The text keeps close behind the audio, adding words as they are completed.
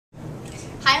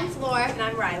Hi, I'm Flor. And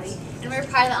I'm Rylee. And we're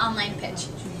part of the online pitch.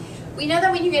 We know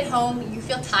that when you get home, you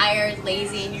feel tired,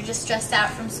 lazy, and you're just stressed out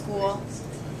from school,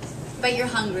 but you're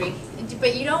hungry.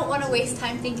 But you don't want to waste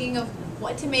time thinking of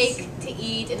what to make to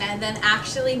eat and then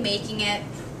actually making it.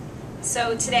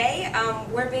 So today,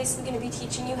 we're basically going to be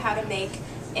teaching you how to make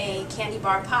a candy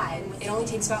bar pie. It only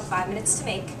takes about 5 minutes to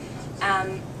make,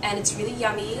 and it's really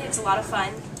yummy. It's a lot of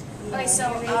fun. Okay, so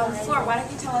Flor, why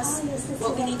don't you tell us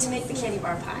what we need to make the candy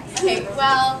bar pie? Okay,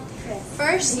 well,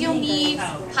 first you'll need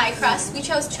pie crust. We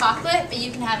chose chocolate, but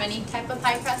you can have any type of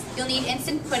pie crust. You'll need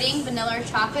instant pudding, vanilla or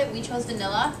chocolate. We chose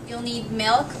vanilla. You'll need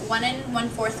milk, 1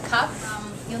 1/4 cup.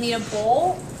 You'll need a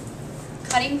bowl,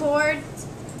 cutting board,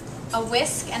 a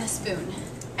whisk, and a spoon.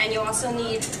 And you'll also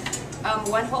need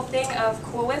 1 whole thing of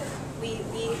Cool Whip. We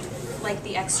like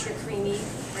the extra creamy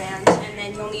brand. And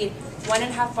then you'll need 1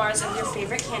 1/2 bars of your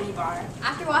favorite candy bar.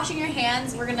 After washing your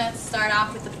hands, we're going to start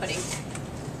off with the pudding.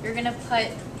 You're going to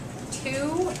put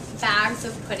 2 bags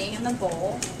of pudding in the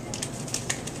bowl,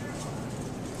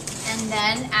 and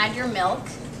then add your milk.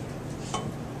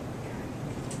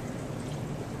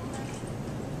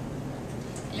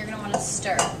 And you're going to want to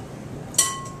stir.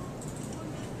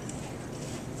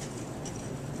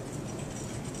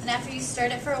 And after you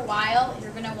stirred it for a while,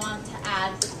 you're going to want to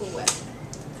add the Cool Whip.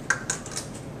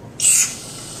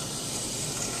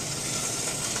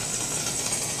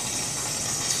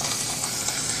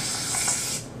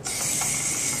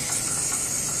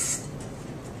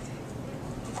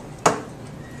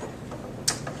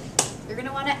 You're going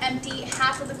to want to empty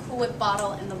half of the Cool Whip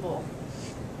bottle in the bowl.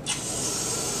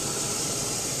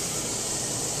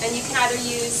 And you can either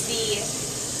use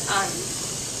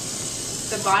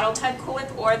the bottle type Cool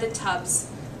Whip or the tubs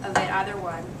of it, either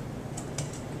one.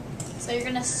 So you're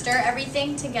going to stir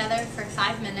everything together for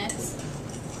 5 minutes.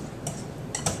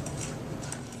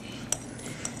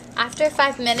 After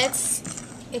 5 minutes,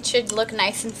 it should look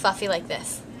nice and fluffy like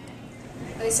this.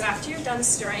 Okay, so after you're done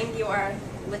stirring your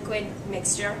liquid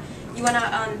mixture, you want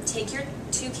to take your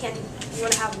 2 candy, you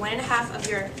want to have 1 1/2 of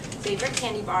your favorite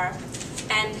candy bar,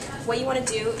 and what you want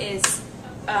to do is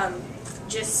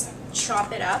just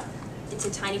chop it up into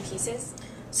tiny pieces.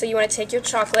 So you want to take your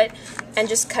chocolate and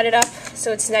just cut it up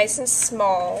so it's nice and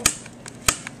small,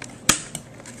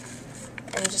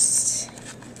 and just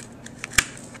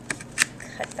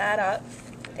cut that up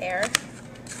there.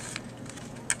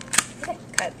 Okay,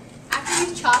 cut. After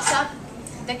you've chopped up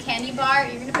the candy bar,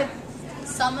 you're going to put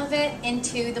some of it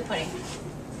into the pudding.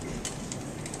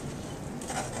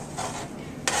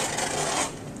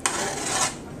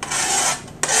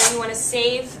 And you want to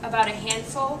save about a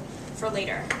handful for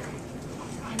later.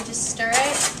 And just stir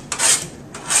it.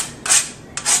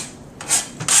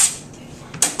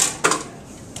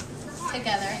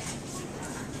 Together.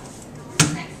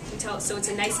 So it's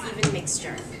a nice even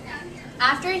mixture.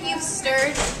 After you've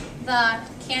stirred the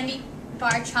candy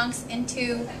bar chunks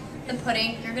into the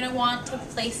pudding, you're going to want to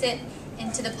place it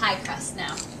into the pie crust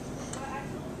now.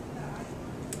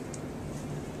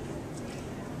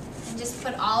 And just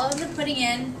put all of the pudding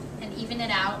in and even it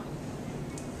out.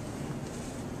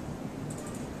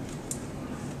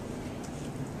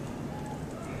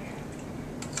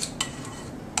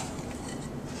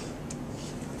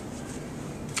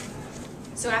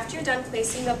 So after you're done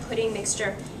placing the pudding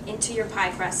mixture into your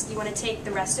pie crust, you want to take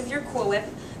the rest of your Cool Whip.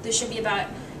 There should be about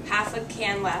half a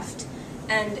can left,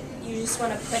 and you just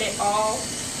want to put it all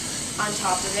on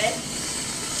top of it.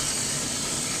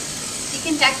 You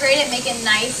can decorate it, make it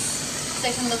nice so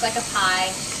it can look like a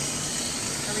pie,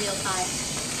 a real pie.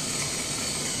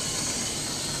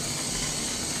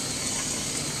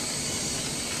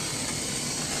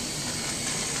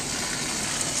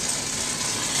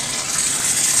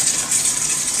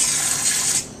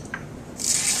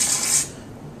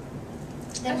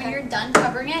 Then when you're done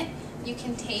covering it, you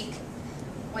can take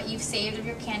what you've saved of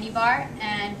your candy bar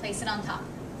and place it on top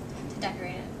to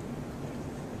decorate it.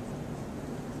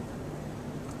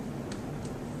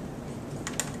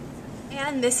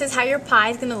 And this is how your pie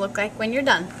is going to look like when you're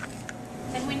done.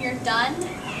 Then when you're done,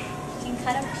 you can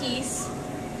cut a piece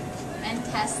and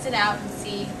test it out and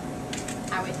see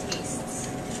how it tastes.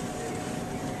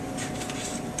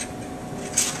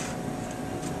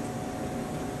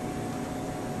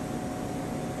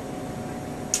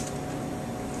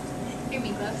 Here,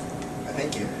 Miklos.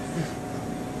 Thank you.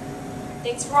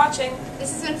 Thanks for watching.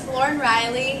 This has been Flor and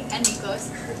Rylee and Miklos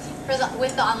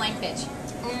with the online pitch.